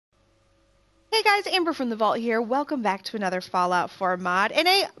Hey guys, Amber from the Vault here. Welcome back to another Fallout 4 mod, and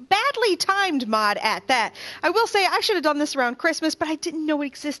a badly timed mod at that. I will say I should have done this around Christmas, but I didn't know it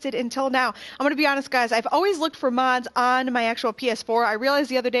existed until now. I'm going to be honest, guys, I've always looked for mods on my actual PS4. I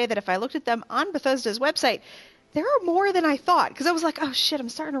realized the other day that if I looked at them on Bethesda's website, there are more than I thought, because I was like, oh shit, I'm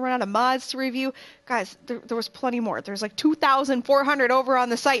starting to run out of mods to review. Guys, there was plenty more. There's like 2,400 over on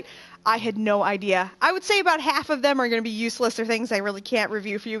the site. I had no idea. I would say about half of them are going to be useless or things I really can't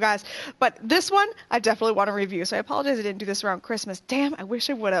review for you guys. But this one, I definitely want to review, so I apologize I didn't do this around Christmas. Damn, I wish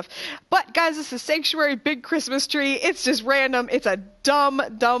I would have. But guys, this is Sanctuary Big Christmas Tree. It's just random. It's a dumb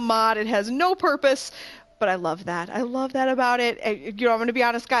mod. It has no purpose. But I love that. I love that about it. You know, I'm going to be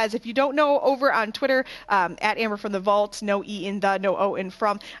honest, guys. If you don't know, over on Twitter, at AmberFrmThVault, no E in the, no O in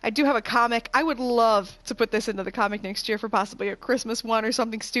from, I do have a comic. I would love to put this into the comic next year for possibly a Christmas one or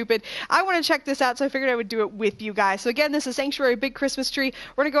something stupid. I want to check this out, so I figured I would do it with you guys. So again, this is Sanctuary Big Christmas Tree.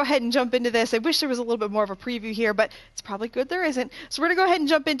 We're going to go ahead and jump into this. I wish there was a little bit more of a preview here, but it's probably good there isn't. So we're going to go ahead and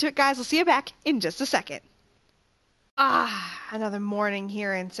jump into it, guys. I'll see you back in just a second. Another morning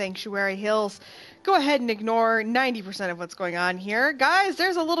here in Sanctuary Hills. Go ahead and ignore 90% of what's going on here. Guys,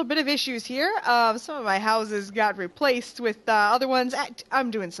 there's a little bit of issues here. Some of my houses got replaced with other ones. I'm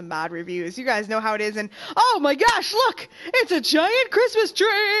doing some mod reviews. You guys know how it is. And oh my gosh, look! It's a giant Christmas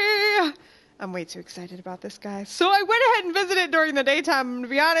tree! I'm way too excited about this, guys. So I went ahead and visited during the daytime. To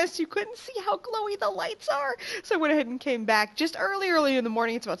be honest, you couldn't see how glowy the lights are. So I went ahead and came back just early in the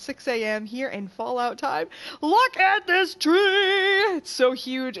morning. It's about 6 a.m. here in Fallout time. Look at this tree! It's so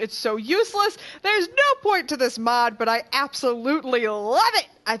huge. It's so useless. There's no point to this mod, but I absolutely love it.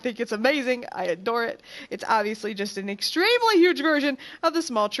 I think it's amazing. I adore it. It's obviously just an extremely huge version of the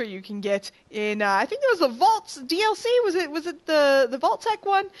small tree you can get in, I think it was the Vault's DLC. Was it the Vault Tech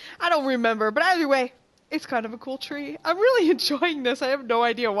one? I don't remember, but either way, it's kind of a cool tree. I'm really enjoying this. I have no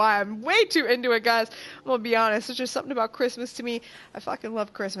idea why. I'm way too into it, guys. I'm gonna be honest. It's just something about Christmas to me. I fucking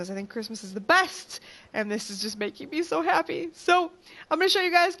love Christmas. I think Christmas is the best, and this is just making me so happy. So, I'm gonna show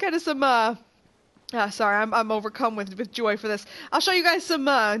you guys kind of some, sorry, I'm overcome with joy for this. I'll show you guys some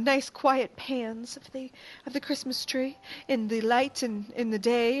nice quiet pans of the Christmas tree in the light and in the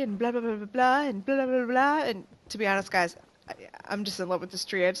day and blah blah blah blah blah and blah blah blah blah. And to be honest, guys, I'm just in love with this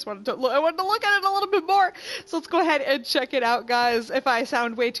tree. I wanted to look at it a little bit more. So let's go ahead and check it out, guys. If I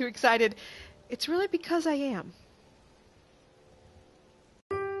sound way too excited, it's really because I am.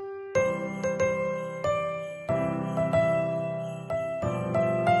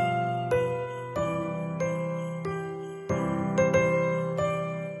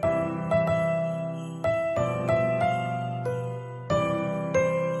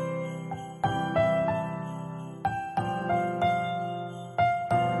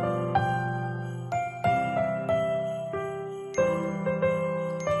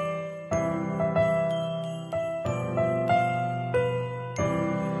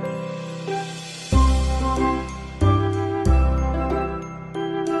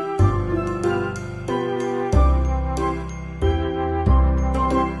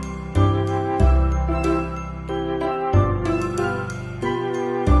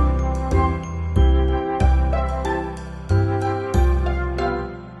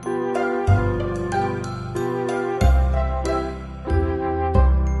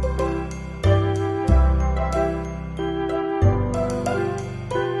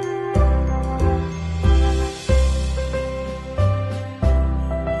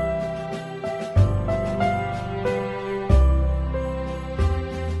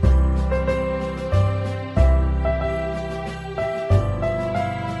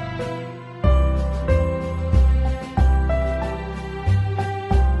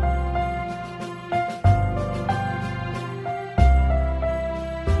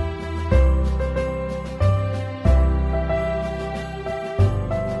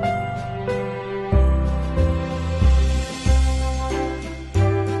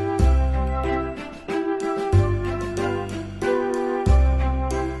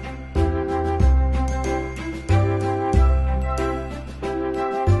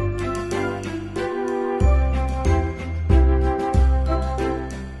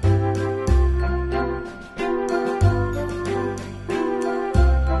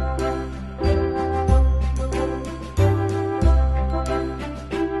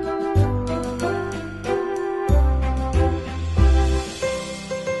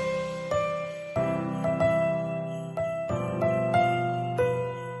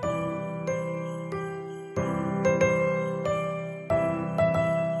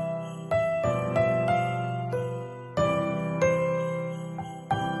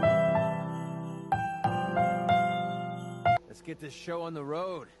 Let's get this show on the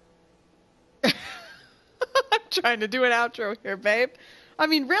road. Trying to do an outro here, babe. I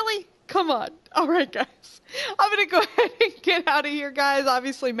mean, really? Come on. All right, guys. I'm going to go ahead and get out of here, guys.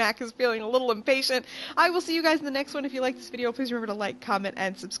 Obviously, Mac is feeling a little impatient. I will see you guys in the next one. If you like this video, please remember to like, comment,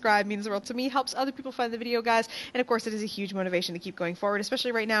 and subscribe. It means the world to me. Helps other people find the video, guys. And, of course, it is a huge motivation to keep going forward,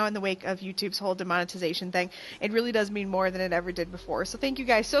 especially right now in the wake of YouTube's whole demonetization thing. It really does mean more than it ever did before. So thank you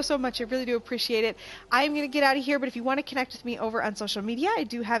guys so much. I really do appreciate it. I am going to get out of here, but if you want to connect with me over on social media, I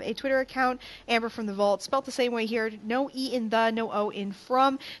do have a Twitter account, AmberFrmThVault, spelled the same way here. No E in the, no O in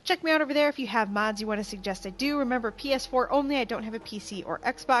from. Check me out over there if you have mods you want to suggest I do. Remember, PS4 only. I don't have a PC or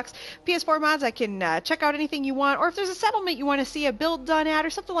Xbox. PS4 mods, I can check out anything you want, or if there's a settlement you want to see a build done at or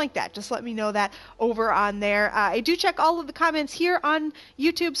something like that, just let me know that over on there. I do check all of the comments here on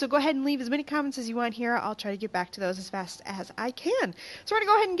YouTube, so go ahead and leave as many comments as you want here. I'll try to get back to those as fast as I can. So we're going to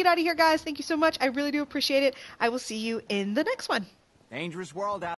go ahead and get out of here, guys. Thank you so much. I really do appreciate it. I will see you in the next one. Dangerous world out